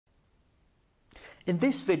In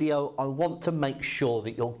this video, I want to make sure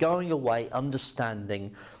that you're going away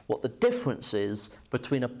understanding what the difference is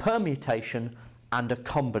between a permutation and a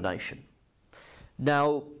combination.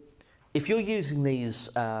 Now, if you're using these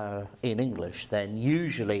in English, then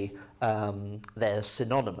usually they're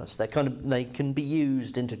synonymous. They can be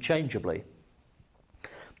used interchangeably.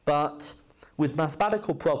 But with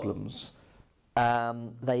mathematical problems,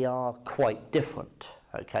 they are quite different.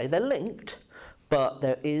 Okay, they're linked, but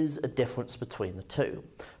there is a difference between the two.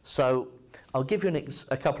 So I'll give you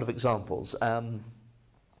a couple of examples.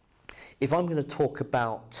 If I'm going to talk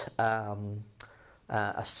about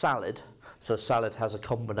a salad, so salad has a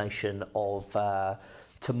combination of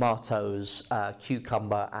tomatoes,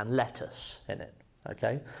 cucumber and lettuce in it,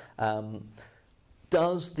 okay?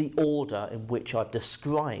 Does the order in which I've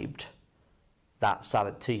described that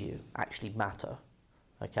salad to you actually matter?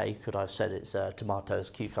 Okay, could I have said it's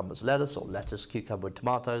tomatoes, cucumbers, lettuce, or lettuce, cucumber, and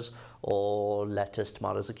tomatoes, or lettuce,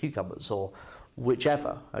 tomatoes, and cucumbers, or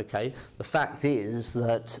whichever, okay? The fact is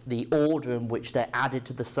that the order in which they're added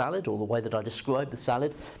to the salad, or the way that I describe the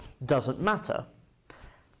salad, doesn't matter.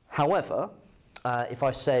 However, if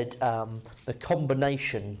I said the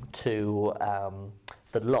combination to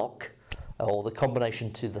the lock, or the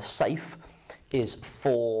combination to the safe, is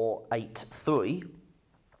 483,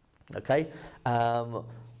 okay?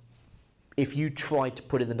 If you try to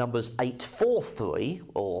put in the numbers 843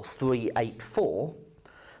 or 384,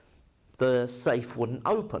 the safe wouldn't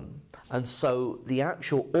open. And so the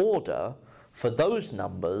actual order for those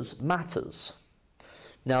numbers matters.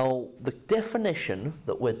 Now, the definition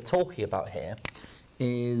that we're talking about here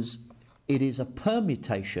is it is a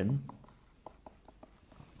permutation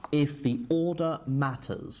if the order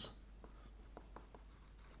matters.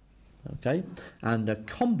 Okay, and a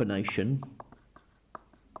combination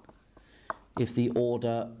if the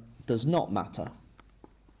order does not matter.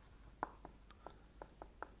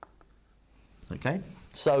 Okay,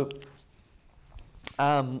 so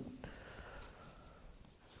and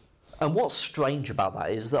what's strange about that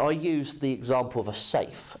is that I used the example of a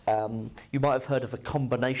safe. You might have heard of a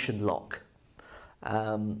combination lock.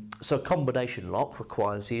 So a combination lock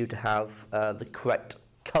requires you to have the correct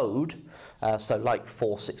code, so like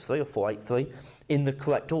 463 or 483, in the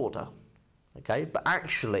correct order. Okay, but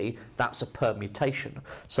actually that's a permutation.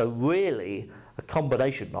 So really, a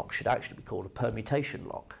combination lock should actually be called a permutation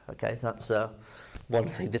lock. Okay, that's one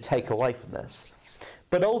thing to take away from this.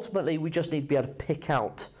 But ultimately, we just need to be able to pick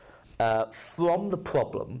out from the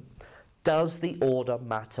problem, does the order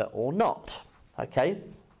matter or not? Okay,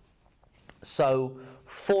 so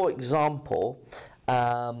for example,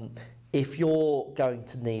 if you're going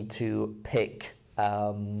to need to pick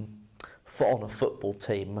on a football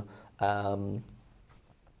team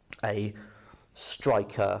a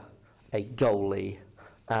striker, a goalie,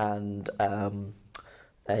 and a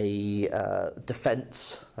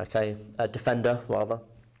defender rather,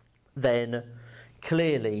 then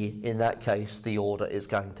clearly in that case the order is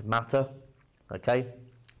going to matter, okay?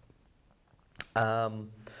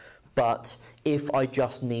 But if I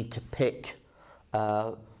just need to pick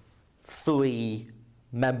 3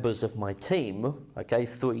 members of my team, okay,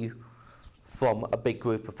 3 from a big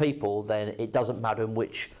group of people, then it doesn't matter in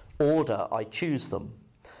which order I choose them.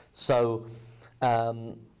 So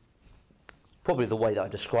probably the way that I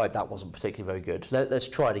described that wasn't particularly very good. Let's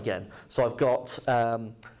try it again. So I've got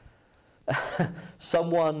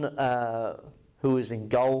someone who is in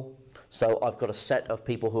goal. So I've got a set of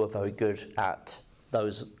people who are very good at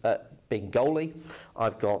those being goalie.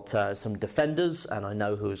 I've got some defenders, and I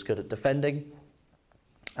know who's good at defending.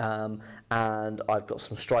 And I've got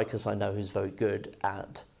some strikers I know who's very good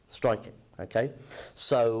at striking. Okay,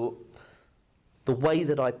 so the way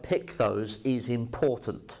that I pick those is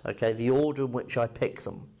important. Okay, the order in which I pick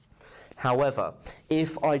them. However,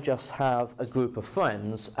 if I just have a group of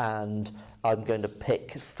friends and I'm going to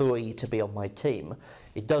pick 3 to be on my team,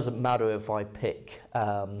 it doesn't matter if I pick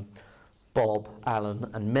Bob, Alan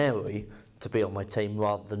and Mary to be on my team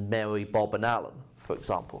rather than Mary, Bob and Alan, for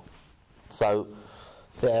example. So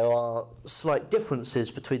there are slight differences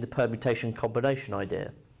between the permutation combination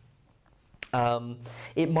idea.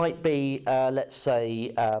 It might be, let's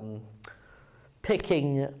say,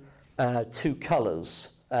 picking 2 colours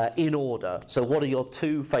in order. So what are your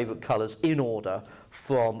 2 favourite colours in order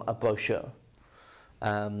from a brochure?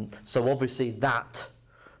 So obviously that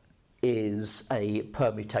is a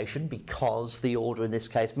permutation because the order in this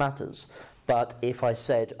case matters. But if I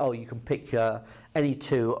said, oh, you can pick any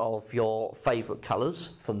 2 of your favourite colours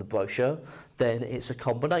from the brochure, then it's a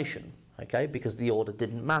combination, okay, because the order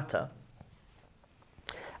didn't matter.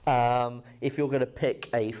 If you're going to pick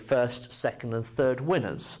a first, second and third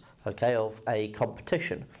winners okay, of a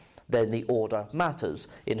competition, then the order matters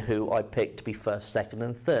in who I pick to be first, second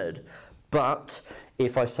and third. But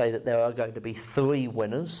if I say that there are going to be 3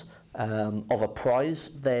 winners of a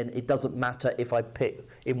prize, then it doesn't matter if I pick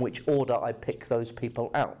in which order I pick those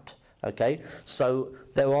people out. Okay, so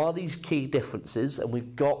there are these key differences, and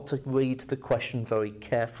we've got to read the question very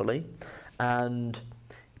carefully, and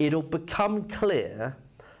it'll become clear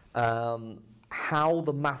how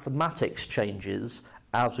the mathematics changes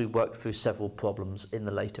as we work through several problems in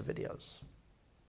the later videos.